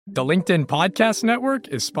The LinkedIn Podcast Network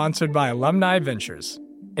is sponsored by Alumni Ventures.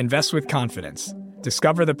 Invest with confidence.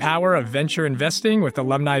 Discover the power of venture investing with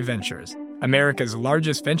Alumni Ventures, America's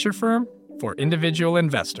largest venture firm for individual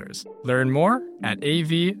investors. Learn more at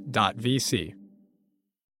av.vc.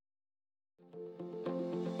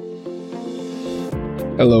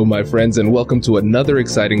 Hello, my friends, and welcome to another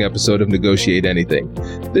exciting episode of Negotiate Anything.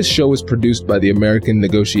 This show is produced by the American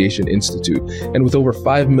Negotiation Institute, and with over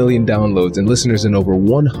 5 million downloads and listeners in over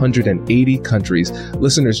 180 countries,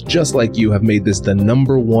 listeners just like you have made this the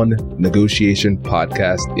 #1 negotiation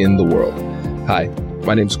podcast in the world. Hi,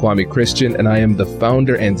 my name is Kwame Christian, and I am the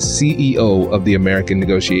founder and CEO of the American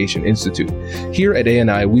Negotiation Institute. Here at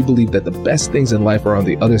ANI, we believe that the best things in life are on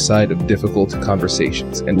the other side of difficult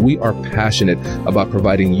conversations, and we are passionate about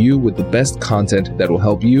providing you with the best content that will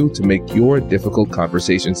help you to make your difficult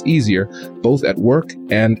conversations easier, both at work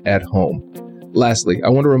and at home. Lastly, I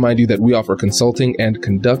want to remind you that we offer consulting and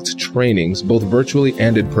conduct trainings, both virtually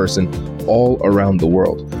and in person, all around the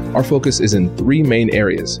world. Our focus is in 3 main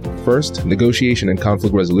areas. First, negotiation and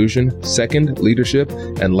conflict resolution. Second, leadership.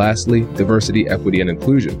 And lastly, diversity, equity, and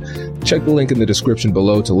inclusion. Check the link in the description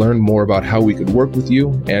below to learn more about how we could work with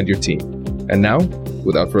you and your team. And now,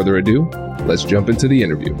 without further ado, let's jump into the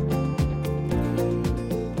interview.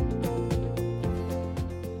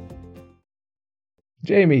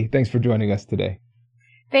 Jamie, thanks for joining us today.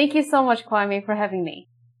 Thank you so much, Kwame, for having me.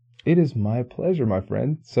 It is my pleasure, my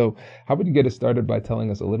friend. So how about you get us started by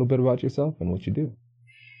telling us a little bit about yourself and what you do?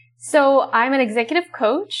 So I'm an executive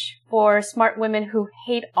coach for smart women who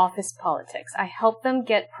hate office politics. I help them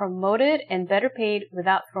get promoted and better paid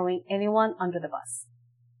without throwing anyone under the bus.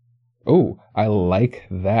 Oh, I like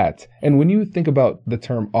that. And when you think about the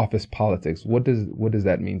term office politics, what does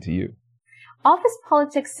that mean to you? Office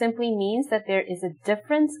politics simply means that there is a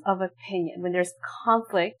difference of opinion. When there's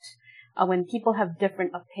conflict, when people have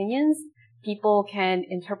different opinions, people can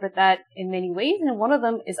interpret that in many ways. And one of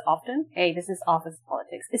them is often, hey, this is office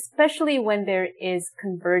politics, especially when there is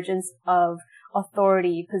convergence of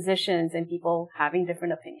authority, positions, and people having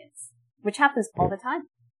different opinions, which happens all the time.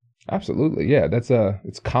 Absolutely. Yeah,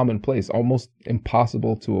 it's commonplace, almost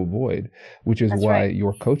impossible to avoid, which is That's why right.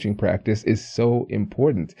 Your coaching practice is so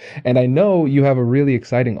important. And I know you have a really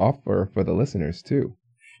exciting offer for the listeners too.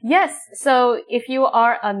 Yes. So if you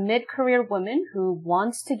are a mid-career woman who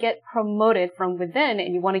wants to get promoted from within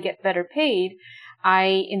and you want to get better paid,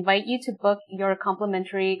 I invite you to book your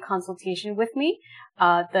complimentary consultation with me.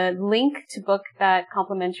 The link to book that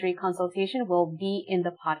complimentary consultation will be in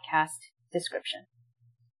the podcast description.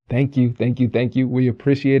 Thank you. Thank you. Thank you. We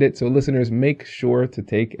appreciate it. So listeners, make sure to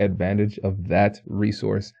take advantage of that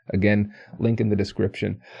resource. Again, link in the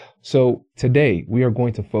description. So today we are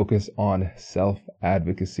going to focus on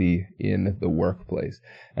self-advocacy in the workplace.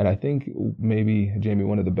 And I think maybe, Jamie,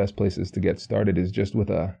 one of the best places to get started is just with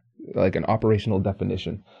an operational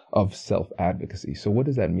definition of self-advocacy. So what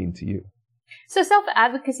does that mean to you? So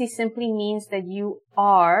self-advocacy simply means that you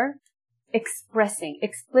are expressing,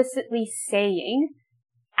 explicitly saying,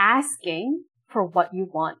 asking for what you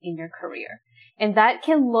want in your career. And that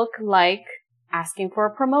can look like asking for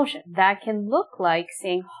a promotion. That can look like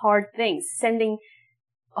saying hard things, sending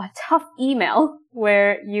a tough email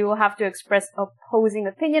where you have to express opposing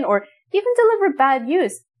opinion or even deliver bad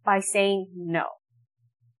news by saying no.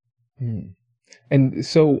 And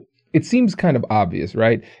so it seems kind of obvious,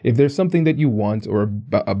 right? If there's something that you want or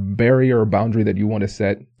a barrier or boundary that you want to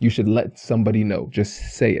set, you should let somebody know.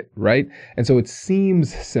 Just say it, right? And so it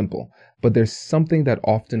seems simple, but there's something that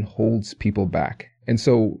often holds people back. And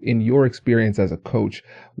so in your experience as a coach,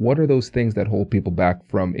 what are those things that hold people back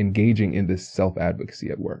from engaging in this self-advocacy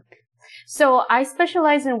at work? So I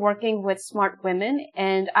specialize in working with smart women,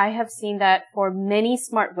 and I have seen that for many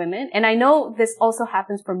smart women. And I know this also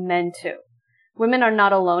happens for men too. Women are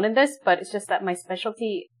not alone in this, but it's just that my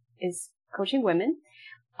specialty is coaching women.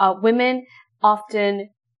 Women often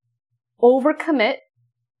overcommit,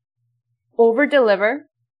 overdeliver,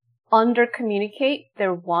 undercommunicate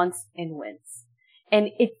their wants and wins.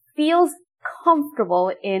 And it feels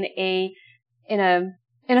comfortable in a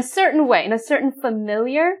certain way, in a certain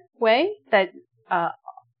familiar way that,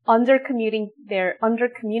 undercommunicating their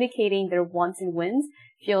wants and wins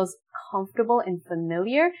feels comfortable and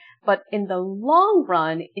familiar, but in the long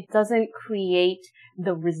run, it doesn't create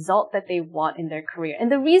the result that they want in their career.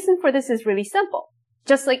 And the reason for this is really simple.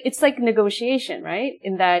 Just like, it's like negotiation, right?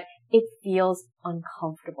 In that it feels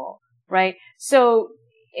uncomfortable, right? So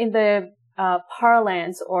in the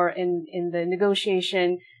parlance or in the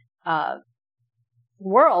negotiation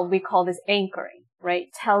world, we call this anchoring, right?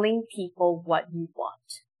 Telling people what you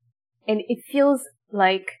want. And it feels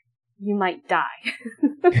like you might die.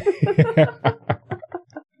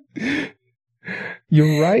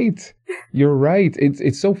 You're right. You're right.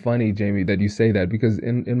 It's so funny, Jamie, that you say that, because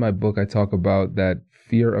in my book, I talk about that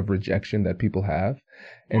fear of rejection that people have.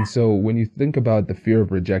 And so when you think about the fear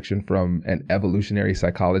of rejection from an evolutionary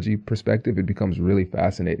psychology perspective, it becomes really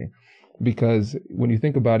fascinating. Because when you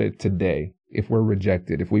think about it today, if we're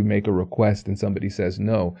rejected, if we make a request and somebody says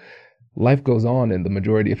no, life goes on in the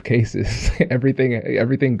majority of cases.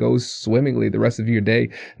 Everything goes swimmingly the rest of your day.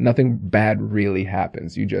 Nothing bad really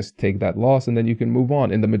happens. You just take that loss and then you can move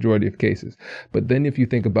on in the majority of cases. But then if you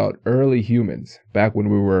think about early humans, back when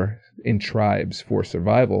we were in tribes for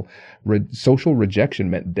survival, social rejection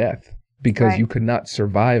meant death, because you could not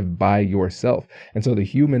survive by yourself. And so the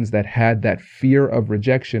humans that had that fear of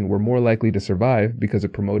rejection were more likely to survive because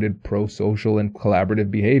it promoted pro-social and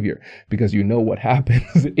collaborative behavior, because you know what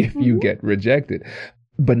happens if you get rejected.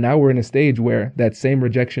 But now we're in a stage where that same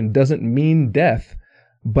rejection doesn't mean death,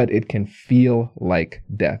 but it can feel like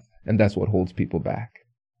death. And that's what holds people back.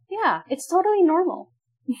 Yeah, it's totally normal.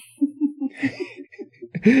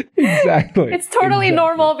 Exactly. It's totally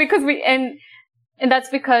normal because and that's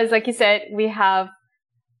because, like you said, we have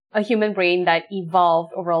a human brain that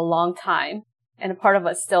evolved over a long time, and a part of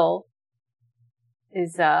us still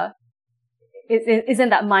is in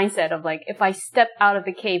that mindset of like, if I step out of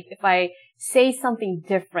the cave, if I say something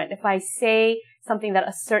different, if I say something that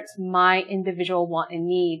asserts my individual want and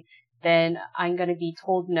need, then I'm going to be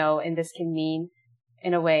told no, and this can mean,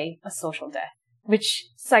 in a way, a social death, which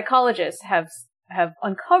psychologists have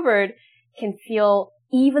uncovered can feel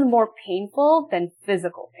even more painful than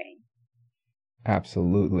physical pain.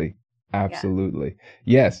 Absolutely. Absolutely.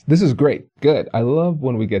 Yeah. Yes. This is great. Good. I love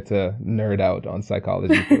when we get to nerd out on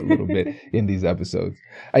psychology for a little bit in these episodes.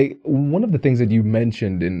 One of the things that you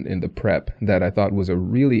mentioned in the prep that I thought was a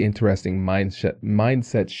really interesting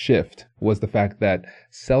mindset shift was the fact that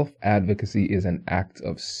self-advocacy is an act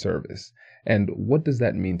of service. And what does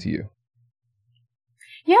that mean to you?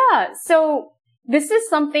 Yeah. So this is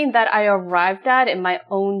something that I arrived at in my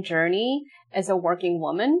own journey as a working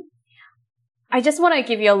woman. I just want to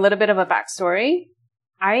give you a little bit of a backstory.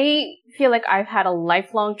 I feel like I've had a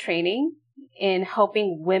lifelong training in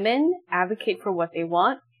helping women advocate for what they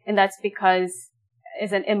want. And that's because,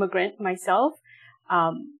 as an immigrant myself,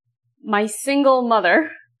 my single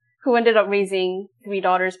mother, who ended up raising 3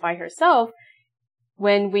 daughters by herself,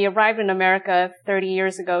 when we arrived in America 30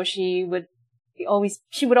 years ago, she would always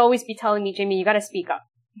be telling me, Jamie, you got to speak up.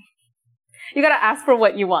 You got to ask for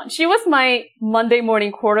what you want. She was my Monday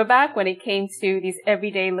morning quarterback when it came to these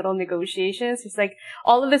everyday little negotiations. It's like,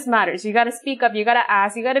 all of this matters. You got to speak up. You got to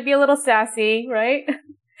ask. You got to be a little sassy, right?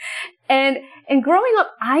 And growing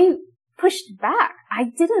up, I pushed back. I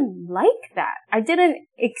didn't like that. I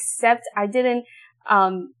didn't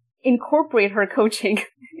incorporate her coaching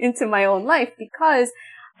into my own life because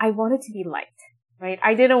I wanted to be liked, right?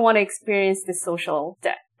 I didn't want to experience the social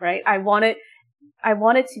death, right? I wanted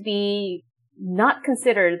to be not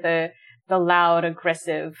considered the loud,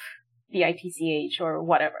 aggressive bitch or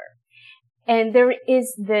whatever. And there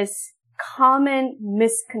is this common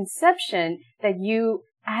misconception that you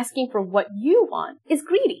asking for what you want is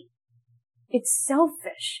greedy. It's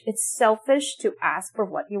selfish. It's selfish to ask for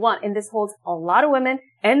what you want. And this holds a lot of women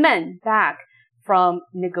and men back from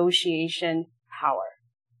negotiation power,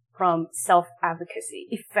 from self-advocacy,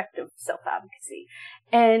 effective self-advocacy.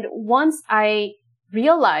 And once I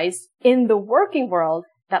realized in the working world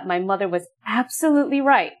that my mother was absolutely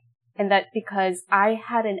right, and that because I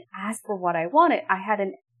hadn't asked for what I wanted, I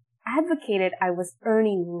hadn't advocated, I was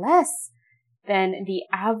earning less than the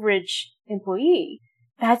average employee,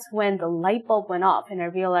 that's when the light bulb went off and I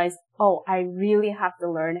realized, oh, I really have to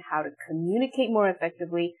learn how to communicate more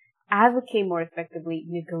effectively, advocate more effectively,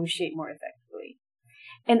 negotiate more effectively.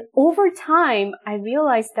 And over time, I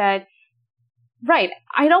realized that, right,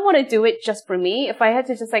 I don't want to do it just for me. If I had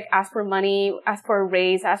to just like ask for money, ask for a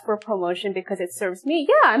raise, ask for a promotion because it serves me,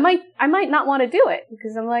 yeah, I might not want to do it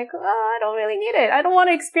because I'm like, oh, I don't really need it. I don't want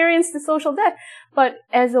to experience the social death. But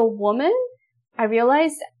as a woman, I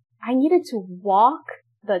realized I needed to walk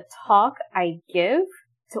the talk I give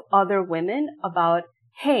to other women about,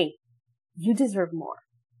 hey, you deserve more.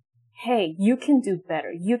 Hey, you can do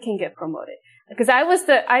better. You can get promoted. Because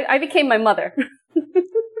I became my mother.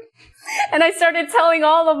 And I started telling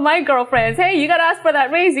all of my girlfriends, hey, you got to ask for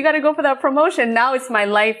that raise. You got to go for that promotion. Now it's my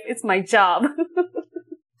life. It's my job.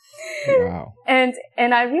 Wow. And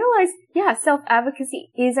I realized, yeah,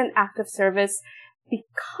 self-advocacy is an act of service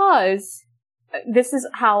because this is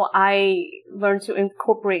how I learned to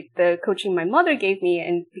incorporate the coaching my mother gave me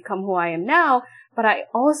and become who I am now. But I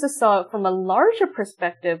also saw it from a larger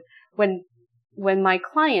perspective when my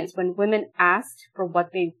clients, when women asked for what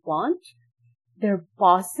they want, their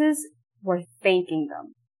bosses were thanking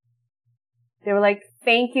them. They were like,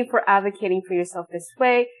 thank you for advocating for yourself this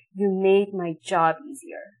way. You made my job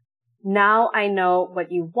easier. Now I know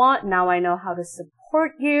what you want. Now I know how to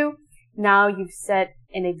support you. Now you've set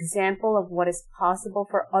an example of what is possible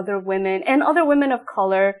for other women and other women of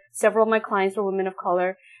color. Several of my clients were women of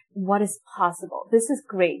color. What is possible? This is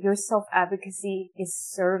great. Your self-advocacy is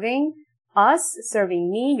serving us,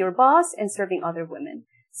 serving me, your boss, and serving other women.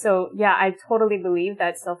 So yeah, I totally believe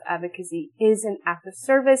that self-advocacy is an act of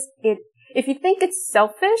service. If you think it's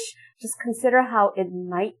selfish, just consider how it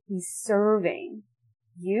might be serving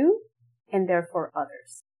you and therefore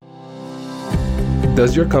others.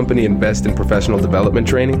 Does your company invest in professional development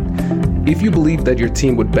training? If you believe that your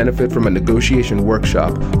team would benefit from a negotiation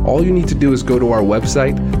workshop, all you need to do is go to our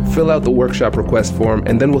website, fill out the workshop request form,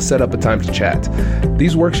 and then we'll set up a time to chat.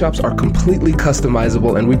 These workshops are completely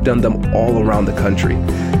customizable, and we've done them all around the country.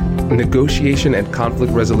 Negotiation and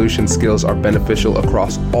conflict resolution skills are beneficial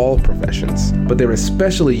across all professions, but they're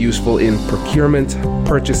especially useful in procurement,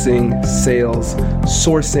 purchasing, sales,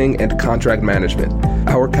 sourcing, and contract management.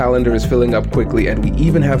 Our calendar is filling up quickly, and we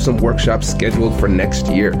even have some workshops scheduled for next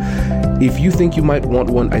year. If you think you might want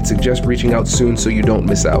one, I'd suggest reaching out soon so you don't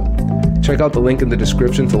miss out. Check out the link in the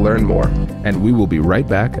description to learn more, and we will be right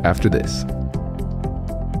back after this.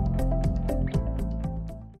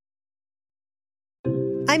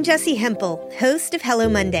 I'm Jessie Hempel, host of Hello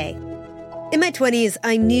Monday. In my 20s,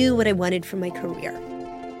 I knew what I wanted from my career.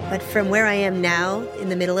 But from where I am now, in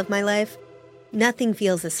the middle of my life, nothing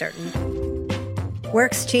feels as certain.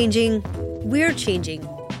 Work's changing, we're changing,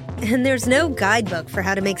 and there's no guidebook for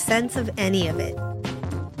how to make sense of any of it.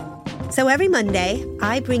 So every Monday,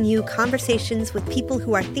 I bring you conversations with people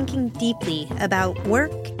who are thinking deeply about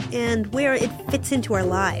work and where it fits into our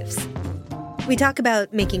lives. We talk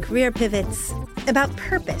about making career pivots, about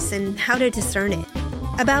purpose and how to discern it,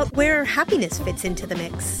 about where happiness fits into the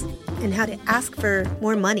mix, and how to ask for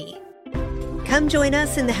more money. Come join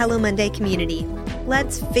us in the Hello Monday community.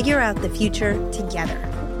 Let's figure out the future together.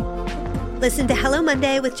 Listen to Hello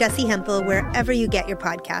Monday with Jessie Hempel wherever you get your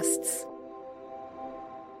podcasts.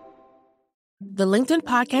 The LinkedIn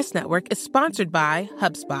Podcast Network is sponsored by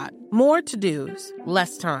HubSpot. More to-dos,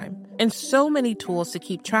 less time, and so many tools to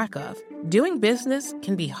keep track of. Doing business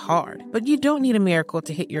can be hard, but you don't need a miracle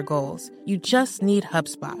to hit your goals. You just need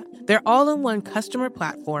HubSpot. Their all-in-one customer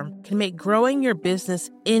platform can make growing your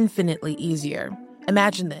business infinitely easier.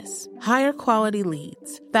 Imagine this: higher quality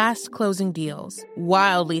leads, fast closing deals,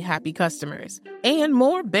 wildly happy customers, and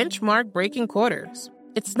more benchmark-breaking quarters.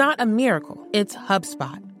 It's not a miracle, it's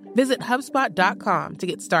HubSpot. Visit HubSpot.com to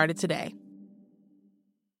get started today.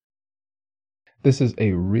 This is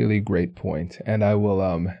a really great point, and I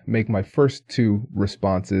will make my first two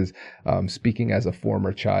responses speaking as a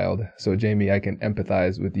former child. So, Jamie, I can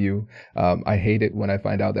empathize with you. I hate it when I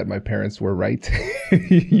find out that my parents were right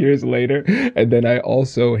years later, and then I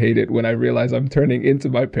also hate it when I realize I'm turning into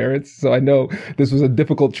my parents. So I know this was a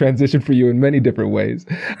difficult transition for you in many different ways,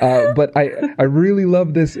 but I really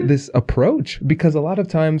love this approach, because a lot of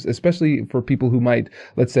times, especially for people who might,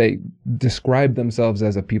 let's say, describe themselves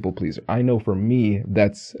as a people pleaser, I know for me,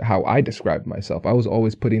 that's how I described myself. I was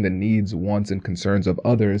always putting the needs, wants, and concerns of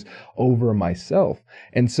others over myself.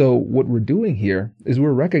 And so what we're doing here is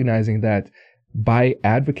we're recognizing that by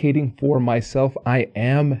advocating for myself, I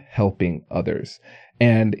am helping others.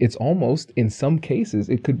 And it's almost, in some cases,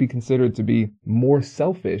 it could be considered to be more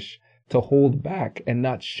selfish to hold back and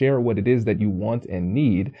not share what it is that you want and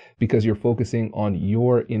need, because you're focusing on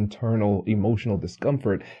your internal emotional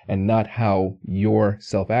discomfort and not how your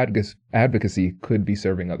self-advocacy could be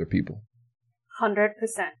serving other people. 100%.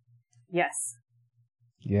 Yes.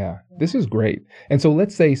 Yeah, this is great. And so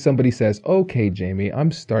let's say somebody says, okay, Jamie,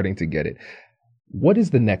 I'm starting to get it. What is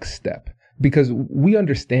the next step? Because we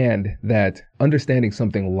understand that understanding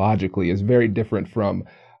something logically is very different from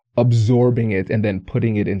absorbing it and then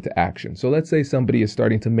putting it into action. So let's say somebody is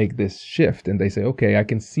starting to make this shift and they say, okay, I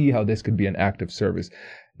can see how this could be an act of service.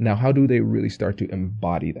 Now, how do they really start to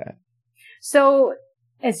embody that? So,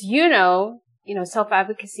 as you know,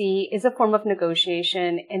 self-advocacy is a form of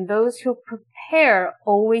negotiation, and those who prepare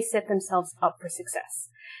always set themselves up for success.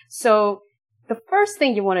 So the first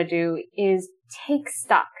thing you want to do is take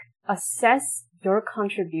stock, assess your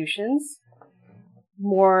contributions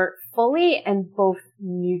more fully and both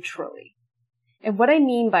neutrally. And what I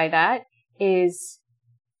mean by that is,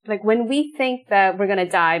 like, when we think that we're going to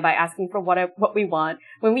die by asking for what we want,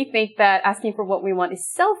 when we think that asking for what we want is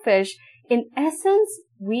selfish, in essence,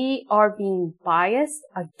 we are being biased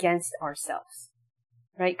against ourselves,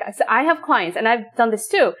 right? So I have clients, and I've done this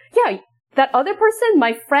too. Yeah, that other person,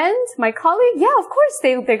 my friend, my colleague, yeah, of course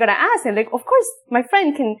they're going to ask. And of course my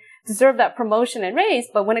friend can deserve that promotion and raise.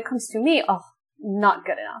 But when it comes to me, not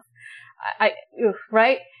good enough.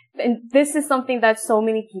 Right? And this is something that so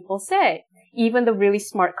many people say, even the really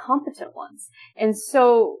smart, competent ones. And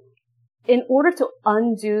so in order to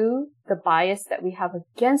undo the bias that we have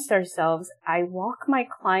against ourselves, I walk my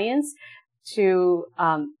clients to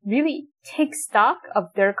really take stock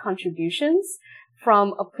of their contributions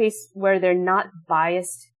from a place where they're not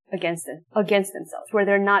biased against themselves, where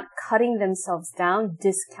they're not cutting themselves down,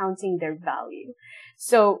 discounting their value.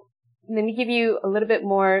 So let me give you a little bit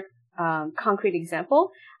more concrete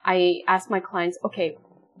example. I ask my clients, okay,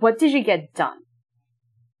 what did you get done?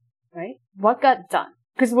 Right? What got done?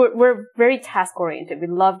 Because we're very task oriented. We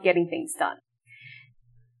love getting things done.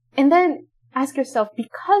 And then ask yourself,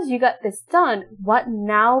 because you got this done, what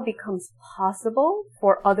now becomes possible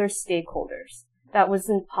for other stakeholders that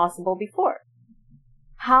wasn't possible before?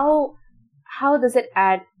 How does it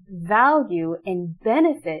add value and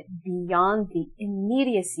benefit beyond the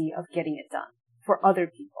immediacy of getting it done for other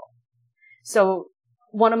people? So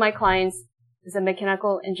one of my clients is a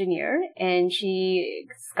mechanical engineer, and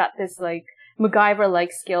she's got this like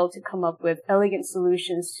MacGyver-like skill to come up with elegant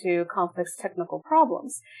solutions to complex technical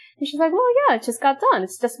problems. And she's like, well, yeah, it just got done.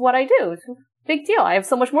 It's just what I do. It's a big deal. I have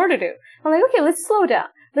so much more to do. I'm like, okay, let's slow down.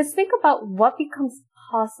 Let's think about what becomes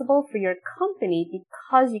possible for your company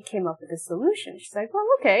because you came up with a solution. She's like, well,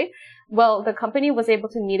 okay. Well, the company was able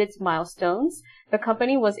to meet its milestones. The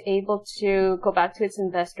company was able to go back to its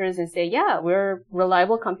investors and say, yeah, we're a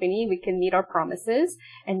reliable company. We can meet our promises.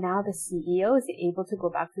 And now the CEO is able to go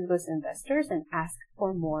back to those investors and ask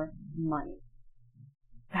for more money.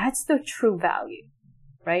 That's the true value,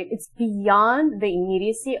 right? It's beyond the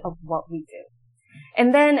immediacy of what we do.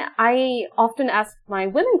 And then I often ask my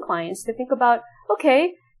women clients to think about,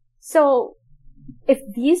 okay, so if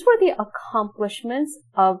these were the accomplishments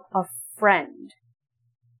of a friend,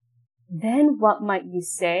 then what might you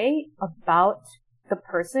say about the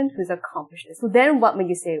person who's accomplished this? So then what might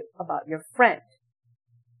you say about your friend,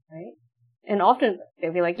 right? And often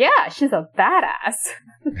they'll be like, yeah, she's a badass.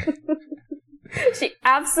 She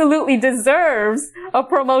absolutely deserves a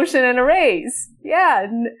promotion and a raise. Yeah,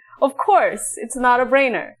 of course, it's not a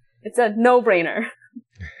brainer. It's a no-brainer.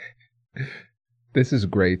 This is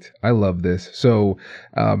great. I love this. So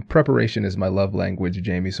preparation is my love language,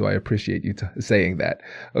 Jamie, so I appreciate you saying that.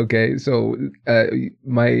 Okay, so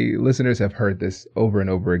my listeners have heard this over and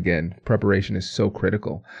over again. Preparation is so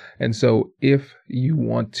critical. And so if you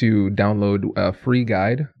want to download a free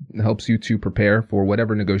guide that helps you to prepare for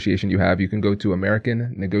whatever negotiation you have, you can go to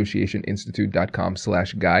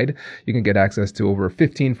AmericanNegotiationInstitute.com/guide. You can get access to over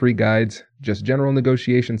 15 free guides, just general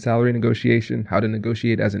negotiation, salary negotiation, how to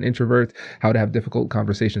negotiate as an introvert, how to have difficult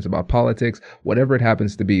conversations about politics, whatever it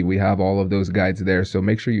happens to be. We have all of those guides there. So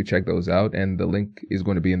make sure you check those out. And the link is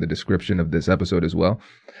going to be in the description of this episode as well.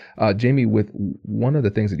 Jamie, with one of the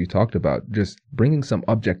things that you talked about, just bringing some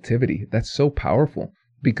objectivity, that's so powerful.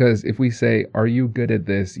 Because if we say, are you good at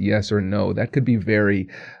this? Yes or no, that could be very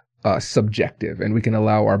subjective, and we can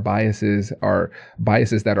allow our biases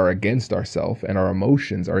that are against ourselves and our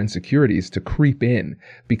emotions, our insecurities to creep in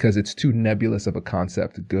because it's too nebulous of a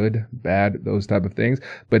concept, good, bad, those type of things.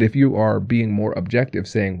 But if you are being more objective,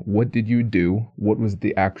 saying, what did you do? What was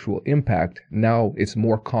the actual impact? Now it's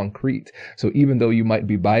more concrete. So even though you might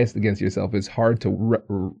be biased against yourself, it's hard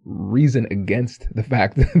to reason against the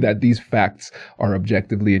fact that these facts are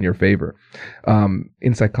objectively in your favor.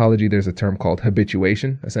 In psychology, there's a term called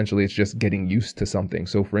habituation. Essentially, it's just getting used to something.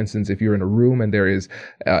 So for instance, if you're in a room and there is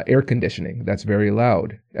air conditioning that's very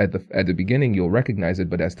loud, at the beginning, you'll recognize it,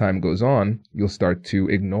 but as time goes on, you'll start to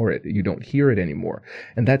ignore it. You don't hear it anymore.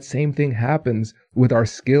 And that same thing happens with our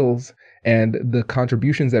skills and the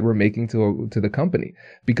contributions that we're making to the company,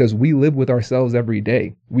 because we live with ourselves every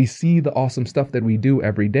day. We see the awesome stuff that we do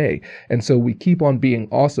every day. And so we keep on being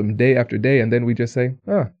awesome day after day. And then we just say,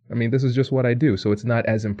 this is just what I do. So it's not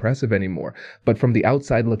as impressive anymore. But from the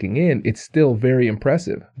outside looking in, it's still very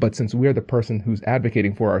impressive. But since we're the person who's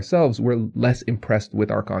advocating for ourselves, we're less impressed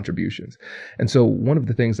with our contributions. And so one of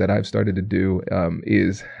the things that I've started to do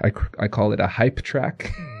is I call it a hype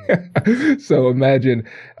track. So imagine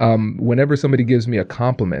whenever somebody gives me a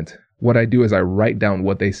compliment, what I do is I write down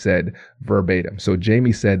what they said verbatim. So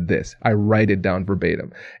Jamie said this. I write it down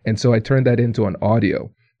verbatim. And so I turn that into an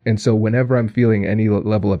audio. And so whenever I'm feeling any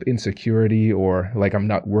level of insecurity or like I'm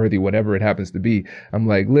not worthy, whatever it happens to be, I'm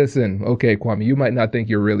like, listen, okay, Kwame, you might not think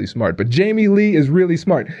you're really smart, but Jamie Lee is really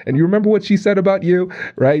smart. And you remember what she said about you,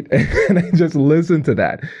 right? And I just listen to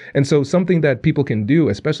that. And so something that people can do,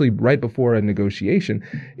 especially right before a negotiation,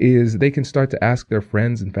 is they can start to ask their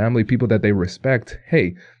friends and family, people that they respect,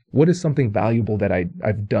 hey, what is something valuable that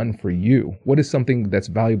I've done for you? What is something that's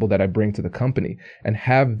valuable that I bring to the company? And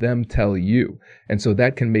have them tell you. And so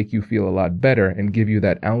that can make you feel a lot better and give you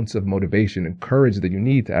that ounce of motivation and courage that you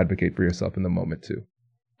need to advocate for yourself in the moment too.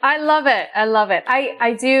 I love it. I love it.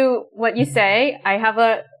 I do what you say. I have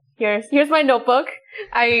here's my notebook.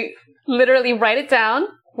 I literally write it down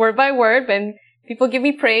word by word when people give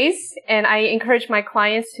me praise, and I encourage my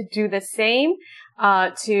clients to do the same,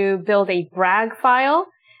 to build a brag file.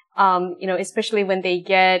 Especially when they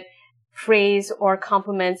get praise or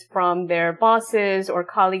compliments from their bosses or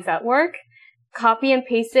colleagues at work, copy and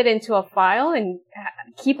paste it into a file and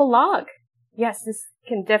keep a log. Yes, this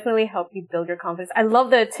can definitely help you build your confidence. I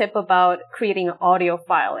love the tip about creating an audio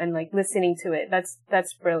file and like listening to it.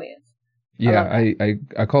 That's brilliant. Yeah,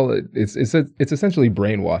 I call it, it's essentially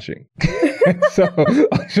brainwashing. So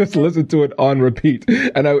I'll just listen to it on repeat,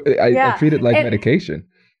 and I treat it like medication.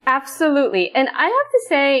 Absolutely. And I have to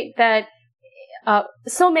say that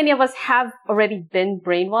so many of us have already been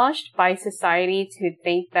brainwashed by society to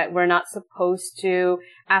think that we're not supposed to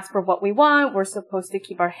ask for what we want. We're supposed to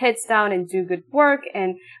keep our heads down and do good work.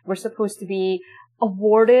 And we're supposed to be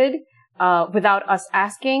awarded without us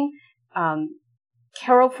asking.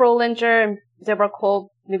 Carol Frolinger and Deborah Kolb,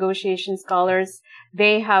 negotiation scholars,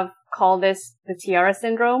 they have called this the tiara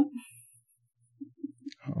syndrome.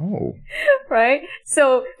 Oh. Right?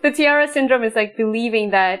 So the tiara syndrome is like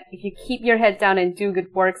believing that if you keep your head down and do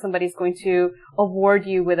good work, somebody's going to award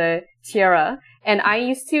you with a tiara. And I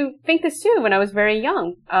used to think this too when I was very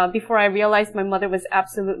young. Before I realized my mother was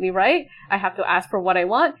absolutely right. I have to ask for what I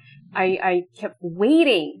want. I kept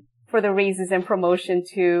waiting for the raises and promotion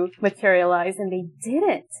to materialize, and they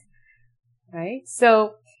didn't. Right?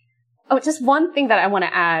 So, just one thing that I want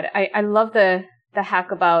to add. I love the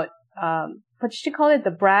hack about, what did you call it?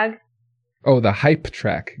 The brag? Oh, the hype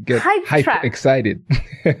track. Get hype track. Excited.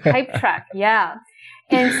 Hype track, yeah.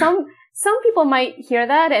 And some people might hear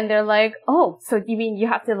that and they're like, oh, so you mean you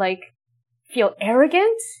have to like feel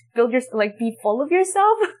arrogant? Be full of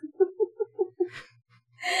yourself?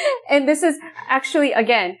 And this is actually,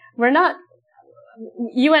 again,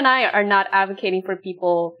 you and I are not advocating for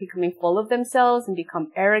people becoming full of themselves and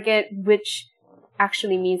become arrogant, which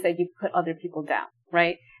actually means that you put other people down,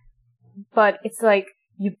 right? But it's like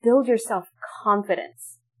you build yourself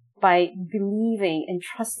confidence by believing and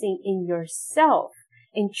trusting in yourself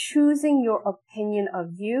and choosing your opinion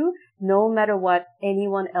of you no matter what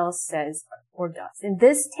anyone else says or does. And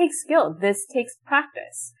this takes skill. This takes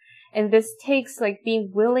practice. And this takes like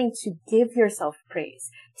being willing to give yourself praise.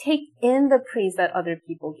 Take in the praise that other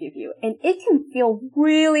people give you. And it can feel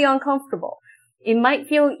really uncomfortable. It might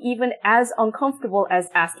feel even as uncomfortable as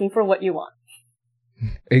asking for what you want.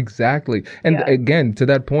 Exactly. And again, to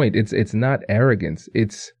that point, it's not arrogance.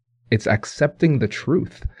 It's accepting the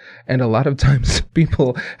truth. And a lot of times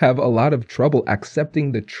people have a lot of trouble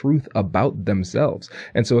accepting the truth about themselves.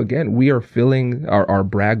 And so again, we are filling our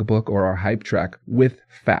brag book or our hype track with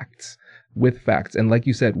facts. And like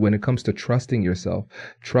you said, when it comes to trusting yourself,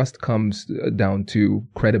 trust comes down to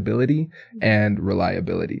credibility and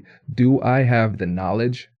reliability. Do I have the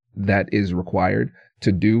knowledge that is required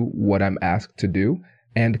to do what I'm asked to do?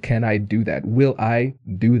 And can I do that? Will I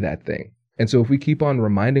do that thing? And so if we keep on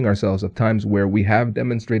reminding ourselves of times where we have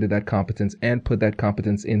demonstrated that competence and put that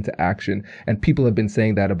competence into action, and people have been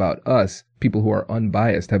saying that about us, people who are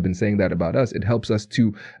unbiased have been saying that about us, it helps us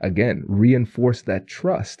to, again, reinforce that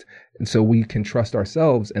trust. And so we can trust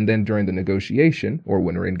ourselves. And then during the negotiation or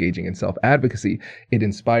when we're engaging in self-advocacy, it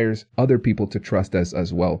inspires other people to trust us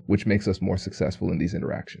as well, which makes us more successful in these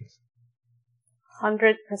interactions.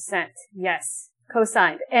 100%. Yes.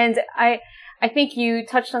 Co-signed. And I think you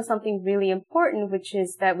touched on something really important, which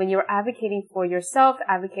is that when you're advocating for yourself,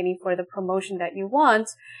 advocating for the promotion that you want,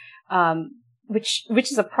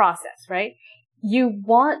 which is a process, right? You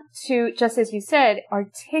want to, just as you said,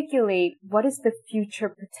 articulate what is the future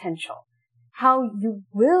potential, how you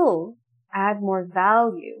will add more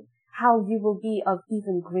value, how you will be of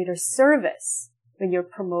even greater service when you're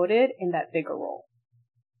promoted in that bigger role.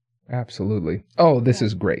 Absolutely. Oh, this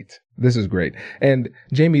is great. This is great. And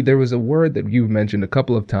Jamie, there was a word that you've mentioned a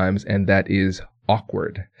couple of times, and that is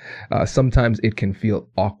awkward. Sometimes it can feel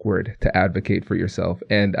awkward to advocate for yourself.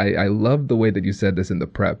 And I love the way that you said this in the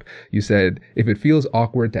prep. You said, if it feels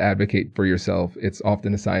awkward to advocate for yourself, it's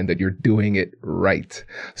often a sign that you're doing it right.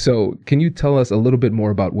 So can you tell us a little bit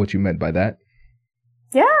more about what you meant by that?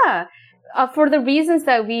 Yeah. For the reasons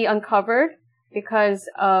that we uncovered, because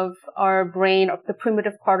of our brain, of the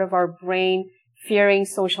primitive part of our brain, fearing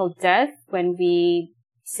social death when we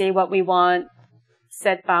say what we want,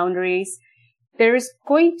 set boundaries, there's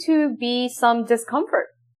going to be some discomfort.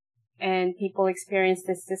 And people experience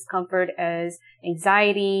this discomfort as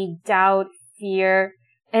anxiety, doubt, fear.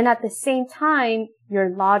 And at the same time, your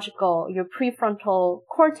logical, your prefrontal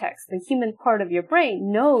cortex, the human part of your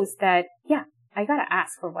brain, knows that, yeah, I gotta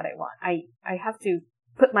ask for what I want. I have to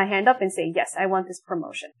put my hand up and say, yes, I want this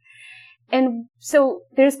promotion. And so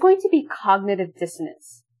there's going to be cognitive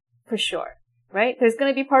dissonance, for sure, right? There's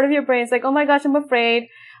going to be part of your brain is like, oh my gosh, I'm afraid.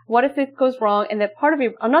 What if it goes wrong? And that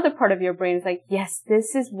another part of your brain is like, yes,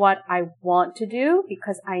 this is what I want to do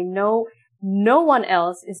because I know no one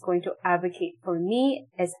else is going to advocate for me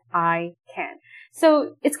as I can.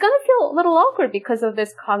 So it's going to feel a little awkward because of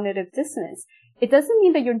this cognitive dissonance. It doesn't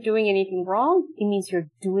mean that you're doing anything wrong. It means you're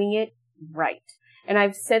doing it right. And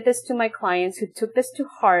I've said this to my clients who took this to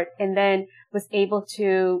heart and then was able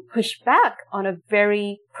to push back on a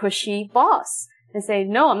very pushy boss and say,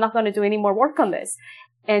 no, I'm not going to do any more work on this.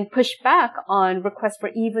 And push back on requests for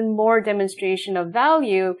even more demonstration of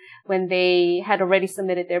value when they had already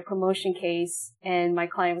submitted their promotion case. And my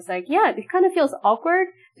client was like, yeah, it kind of feels awkward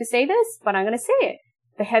to say this, but I'm going to say it.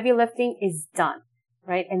 The heavy lifting is done,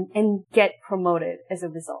 right? And get promoted as a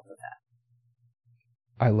result of that.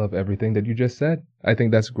 I love everything that you just said. I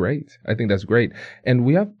think that's great. And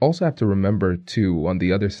we also have to remember too, on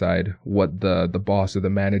the other side, what the boss or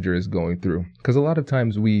the manager is going through. Because a lot of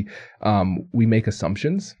times we make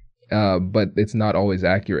assumptions, but it's not always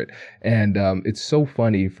accurate. And it's so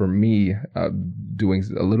funny for me, doing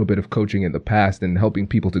a little bit of coaching in the past and helping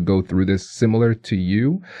people to go through this similar to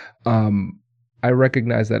you. I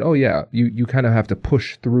recognize that, oh yeah, you kind of have to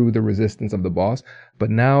push through the resistance of the boss. But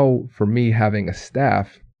now for me having a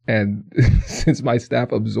staff, and since my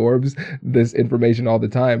staff absorbs this information all the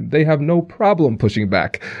time, they have no problem pushing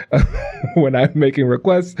back when I'm making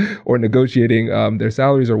requests or negotiating their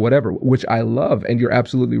salaries or whatever, which I love. And you're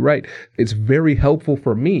absolutely right. It's very helpful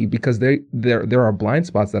for me because there are blind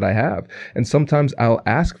spots that I have. And sometimes I'll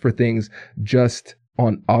ask for things just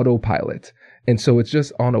on autopilot. And so it's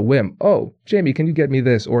just on a whim. Oh, Jamie, can you get me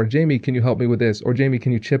this? Or Jamie, can you help me with this? Or Jamie,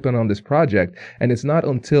 can you chip in on this project? And it's not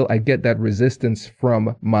until I get that resistance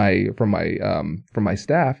from my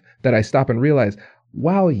staff that I stop and realize,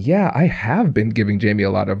 wow, yeah, I have been giving Jamie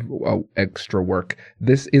a lot of extra work.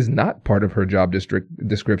 This is not part of her job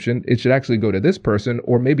description. It should actually go to this person,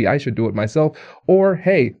 or maybe I should do it myself. Or,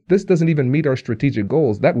 hey, this doesn't even meet our strategic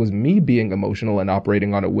goals. That was me being emotional and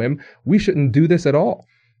operating on a whim. We shouldn't do this at all.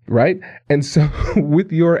 Right? And so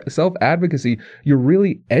with your self-advocacy, you're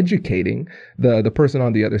really educating the person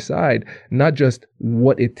on the other side, not just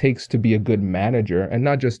what it takes to be a good manager and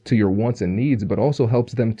not just to your wants and needs, but also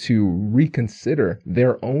helps them to reconsider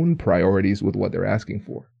their own priorities with what they're asking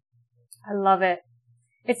for. I love it.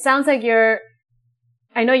 It sounds like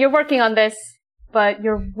I know you're working on this, but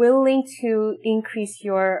you're willing to increase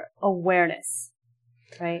your awareness,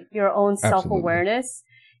 right? Your own self-awareness,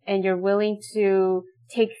 and you're willing to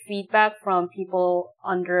take feedback from people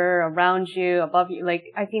around you, above you. Like,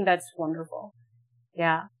 I think that's wonderful.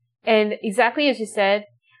 Yeah. And exactly as you said,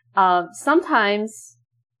 sometimes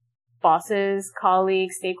bosses,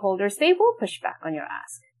 colleagues, stakeholders, they will push back on your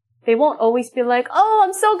ask. They won't always be like, oh,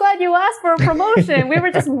 I'm so glad you asked for a promotion. We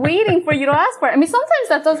were just waiting for you to ask for it. I mean, sometimes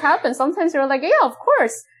that does happen. Sometimes you're like, yeah, of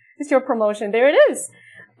course, it's your promotion. There it is.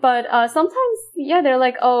 But sometimes, yeah, they're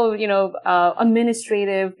like, oh,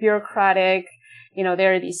 administrative, bureaucratic,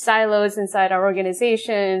 there are these silos inside our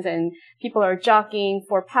organizations and people are jockeying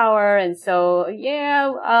for power. And so,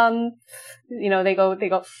 yeah, they go,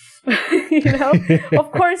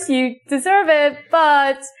 of course you deserve it,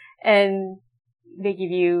 and they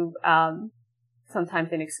give you,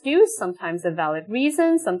 sometimes an excuse, sometimes a valid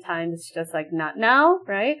reason, sometimes just like not now,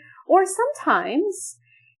 right? Or sometimes,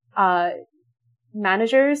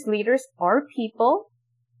 managers, leaders are people,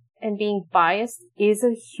 and being biased is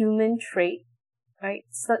a human trait. Right?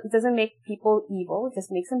 So it doesn't make people evil. It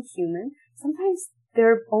just makes them human. Sometimes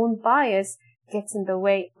their own bias gets in the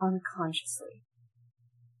way unconsciously.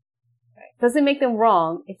 Right? Doesn't make them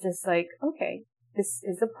wrong. It's just like, okay, this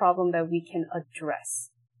is a problem that we can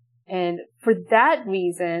address. And for that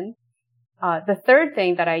reason, the third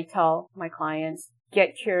thing that I tell my clients,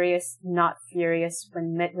 get curious, not furious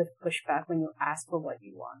when met with pushback when you ask for what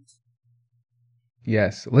you want.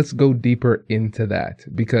 Yes, let's go deeper into that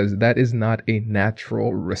because that is not a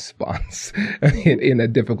natural response in a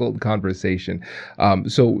difficult conversation.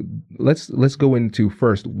 So let's go into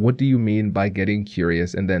first, what do you mean by getting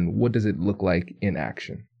curious? And then what does it look like in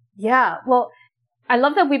action? Yeah, well, I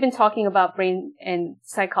love that we've been talking about brain and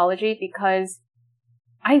psychology because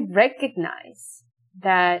I recognize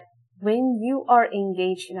that when you are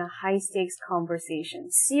engaged in a high-stakes conversation,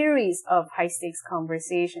 series of high-stakes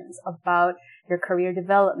conversations about your career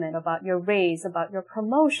development, about your raise, about your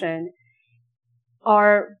promotion,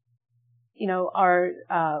 our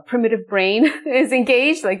primitive brain is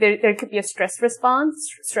engaged. Like there could be a stress response,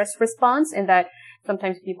 and that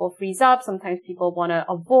sometimes people freeze up, sometimes people want to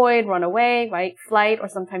avoid, run away, right? Flight, or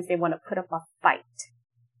sometimes they want to put up a fight.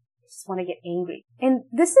 They just want to get angry. And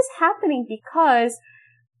this is happening because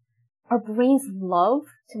our brains love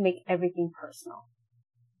to make everything personal.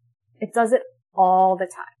 It does it all the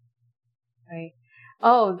time, right?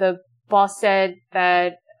 Oh, the boss said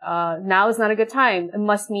that now is not a good time. It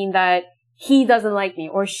must mean that he doesn't like me,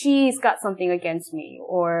 or she's got something against me,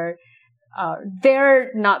 or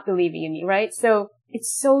they're not believing in me, right? So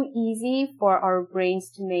it's so easy for our brains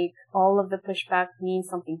to make all of the pushback mean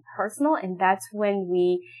something personal, and that's when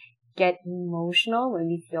we get emotional, when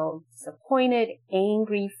we feel disappointed,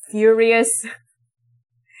 angry, furious.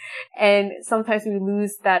 And sometimes we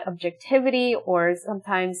lose that objectivity, or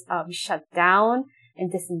sometimes we shut down and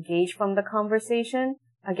disengage from the conversation.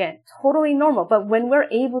 Again, totally normal. But when we're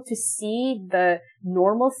able to see the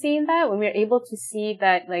normalcy in that, when we're able to see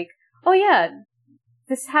that, like, oh yeah,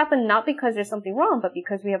 this happened not because there's something wrong, but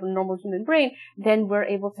because we have a normal human brain, then we're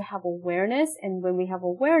able to have awareness. And when we have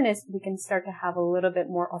awareness, we can start to have a little bit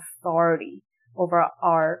more authority over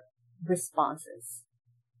our responses.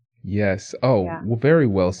 Yes. Oh, Yeah. well, very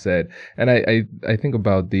well said. And I think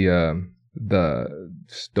about the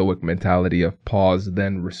stoic mentality of pause,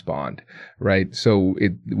 then respond, right? So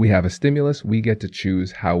we have a stimulus, we get to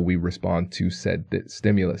choose how we respond to said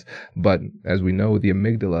stimulus. But as we know, the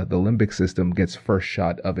amygdala, the limbic system, gets first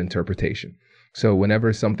shot of interpretation. So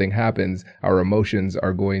whenever something happens, our emotions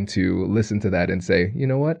are going to listen to that and say, you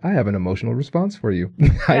know what? I have an emotional response for you.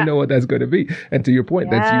 I know what that's going to be. And to your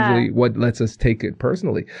point, that's usually what lets us take it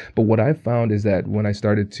personally. But what I've found is that when I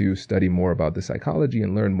started to study more about the psychology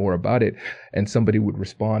and learn more about it, and somebody would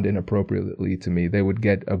respond inappropriately to me, they would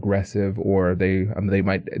get aggressive, or they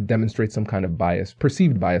might demonstrate some kind of bias,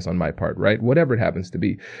 perceived bias on my part, right? Whatever it happens to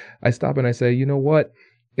be. I stop and I say, you know what?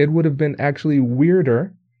 It would have been actually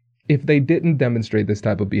weirder if they didn't demonstrate this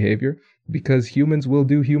type of behavior, because humans will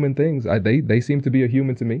do human things. They seem to be a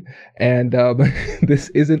human to me. And this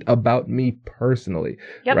isn't about me personally,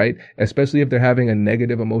 right? Especially if they're having a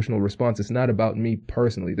negative emotional response. It's not about me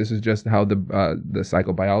personally. This is just how the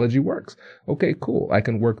psychobiology works. Okay, cool. I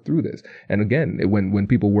can work through this. And again, when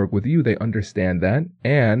people work with you, they understand that,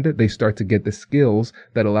 and they start to get the skills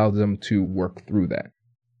that allow them to work through that.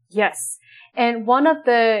 Yes. And one of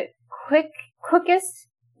the quickest,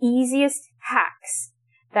 easiest hacks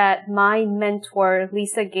that my mentor,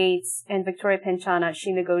 Lisa Gates and Victoria Penchana,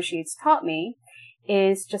 She Negotiates, taught me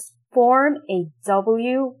is just form a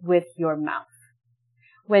W with your mouth.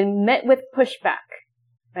 When met with pushback,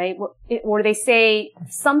 right? Or they say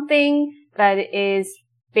something that is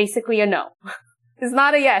basically a no. It's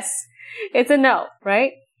not a yes. It's a no,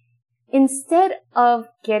 right? Instead of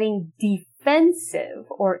getting defensive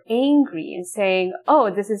or angry and saying, oh,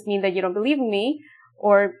 does this mean that you don't believe in me?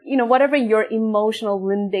 Or, whatever your emotional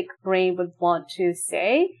limbic brain would want to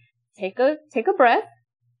say, take a breath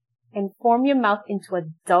and form your mouth into a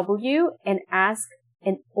W and ask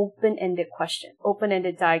an open-ended question,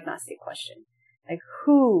 open-ended diagnostic question. Like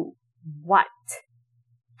who, what,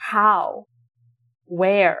 how,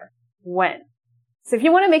 where, when. So if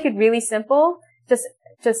you want to make it really simple, just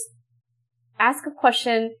ask a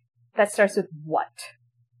question that starts with what.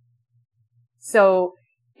 So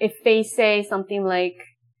if they say something like,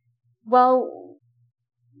 well,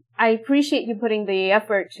 I appreciate you putting the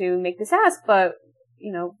effort to make this ask, but,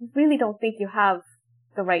 really don't think you have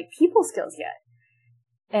the right people skills yet.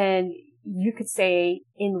 And you could say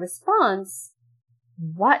in response,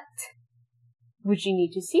 what would you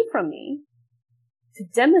need to see from me to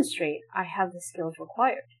demonstrate I have the skills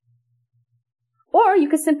required? Or you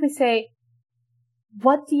could simply say,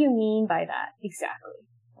 what do you mean by that exactly?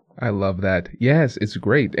 I love that. Yes, it's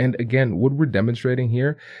great. And again, what we're demonstrating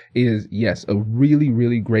here is, yes, a really,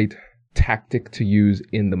 really great tactic to use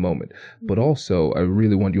in the moment. But also, I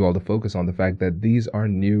really want you all to focus on the fact that these are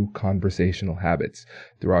new conversational habits.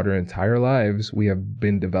 Throughout our entire lives, we have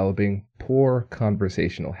been developing poor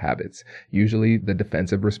conversational habits. Usually the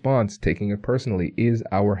defensive response, taking it personally, is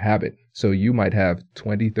our habit. So you might have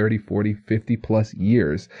 20, 30, 40, 50 plus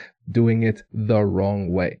years doing it the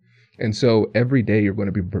wrong way. And so every day you're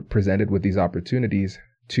going to be presented with these opportunities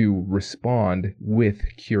to respond with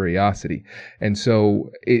curiosity. And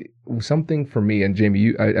so something for me, and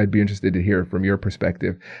Jamie, I'd be interested to hear from your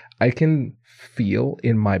perspective. I can feel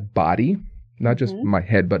in my body, not just my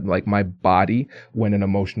head, but like my body, when an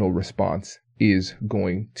emotional response is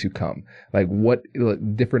going to come. Like what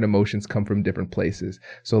different emotions come from different places.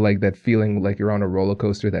 So like that feeling like you're on a roller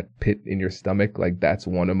coaster, that pit in your stomach, like that's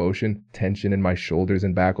one emotion. Tension in my shoulders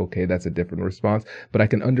and back, okay, that's a different response. But I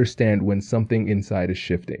can understand when something inside is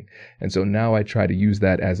shifting. And so now I try to use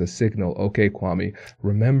that as a signal. Okay, Kwame,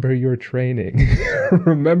 remember your training.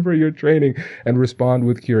 Remember your training and respond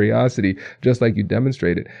with curiosity, just like you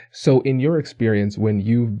demonstrated. So in your experience, when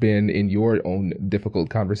you've been in your own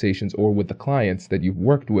difficult conversations or with the clients that you've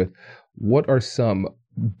worked with, what are some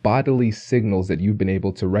bodily signals that you've been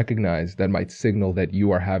able to recognize that might signal that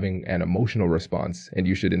you are having an emotional response and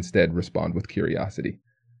you should instead respond with curiosity?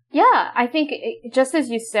 Yeah, I think just as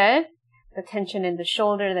you said, the tension in the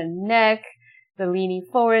shoulder, the neck, the leaning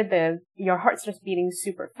forward, your heart starts beating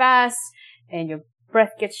super fast and your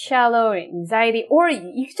breath gets shallow, or anxiety, or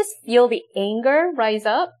you just feel the anger rise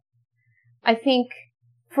up. I think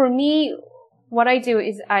for me, what I do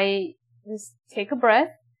is I just take a breath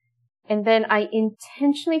and then I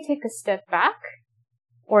intentionally take a step back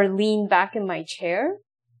or lean back in my chair,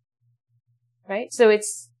 right? So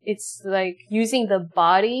it's like using the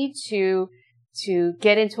body to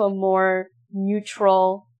get into a more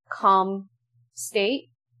neutral, calm state.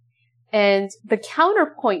 And the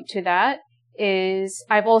counterpoint to that is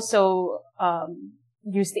I've also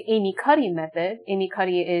used the Amy Cuddy method. Amy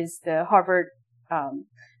Cuddy is the Harvard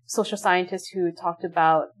social scientist who talked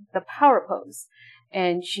about the power pose.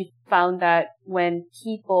 And she found that when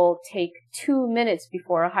people take 2 minutes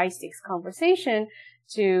before a high stakes conversation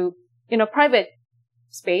to, in a private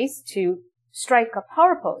space, to strike a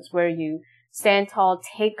power pose where you stand tall,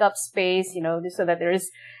 take up space, so that there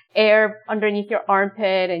is air underneath your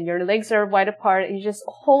armpit and your legs are wide apart, and you just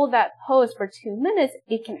hold that pose for 2 minutes,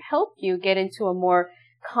 it can help you get into a more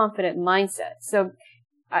confident mindset. So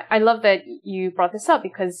I love that you brought this up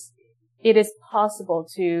because it is possible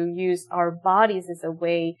to use our bodies as a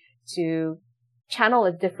way to channel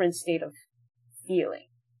a different state of feeling.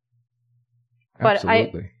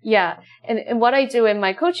 Absolutely. And what I do in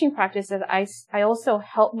my coaching practice is I also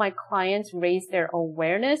help my clients raise their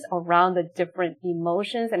awareness around the different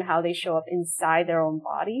emotions and how they show up inside their own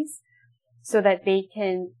bodies so that they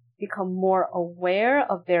can become more aware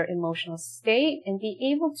of their emotional state and be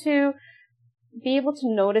able to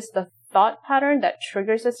notice the thought pattern that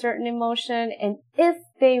triggers a certain emotion, and if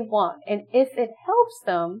they want, and if it helps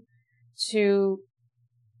them to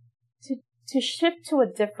shift to a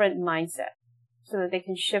different mindset so that they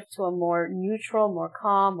can shift to a more neutral, more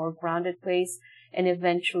calm, more grounded place, and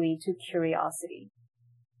eventually to curiosity.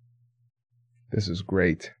 This is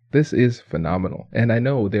great. This is phenomenal. And I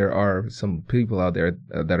know there are some people out there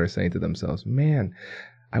that are saying to themselves, man,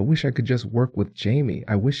 I wish I could just work with Jamie.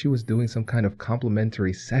 I wish she was doing some kind of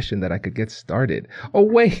complimentary session that I could get started. Oh,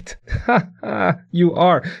 wait, you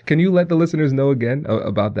are. Can you let the listeners know again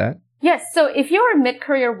about that? Yes. So if you're a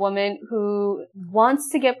mid-career woman who wants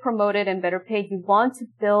to get promoted and better paid, you want to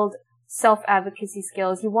build self-advocacy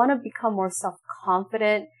skills, you want to become more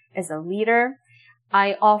self-confident as a leader,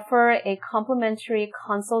 I offer a complimentary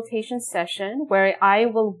consultation session where I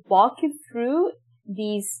will walk you through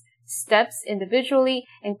these steps individually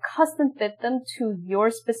and custom fit them to your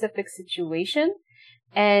specific situation.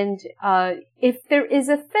 And if there is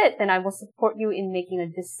a fit, then I will support you in making a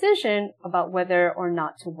decision about whether or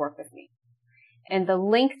not to work with me. And the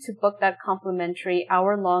link to book that complimentary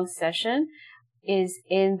hour-long session is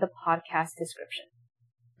in the podcast description.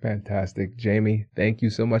 Fantastic. Jamie, thank you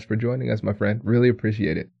so much for joining us, my friend. Really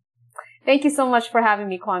appreciate it. Thank you so much for having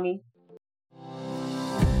me, Kwame.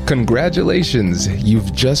 Congratulations!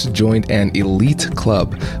 You've just joined an elite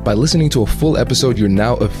club. By listening to a full episode, you're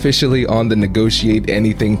now officially on the Negotiate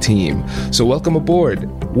Anything team. So welcome aboard.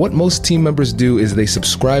 What most team members do is they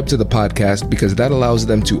subscribe to the podcast because that allows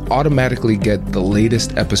them to automatically get the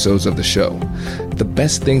latest episodes of the show. The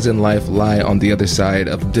best things in life lie on the other side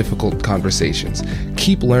of difficult conversations.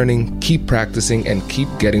 Keep learning, keep practicing, and keep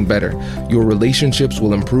getting better. Your relationships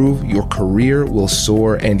will improve, your career will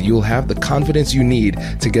soar, and you'll have the confidence you need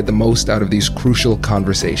to get get the most out of these crucial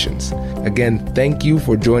conversations. Again, thank you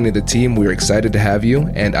for joining the team. We're excited to have you,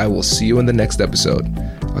 and I will see you in the next episode.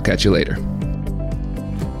 I'll catch you later.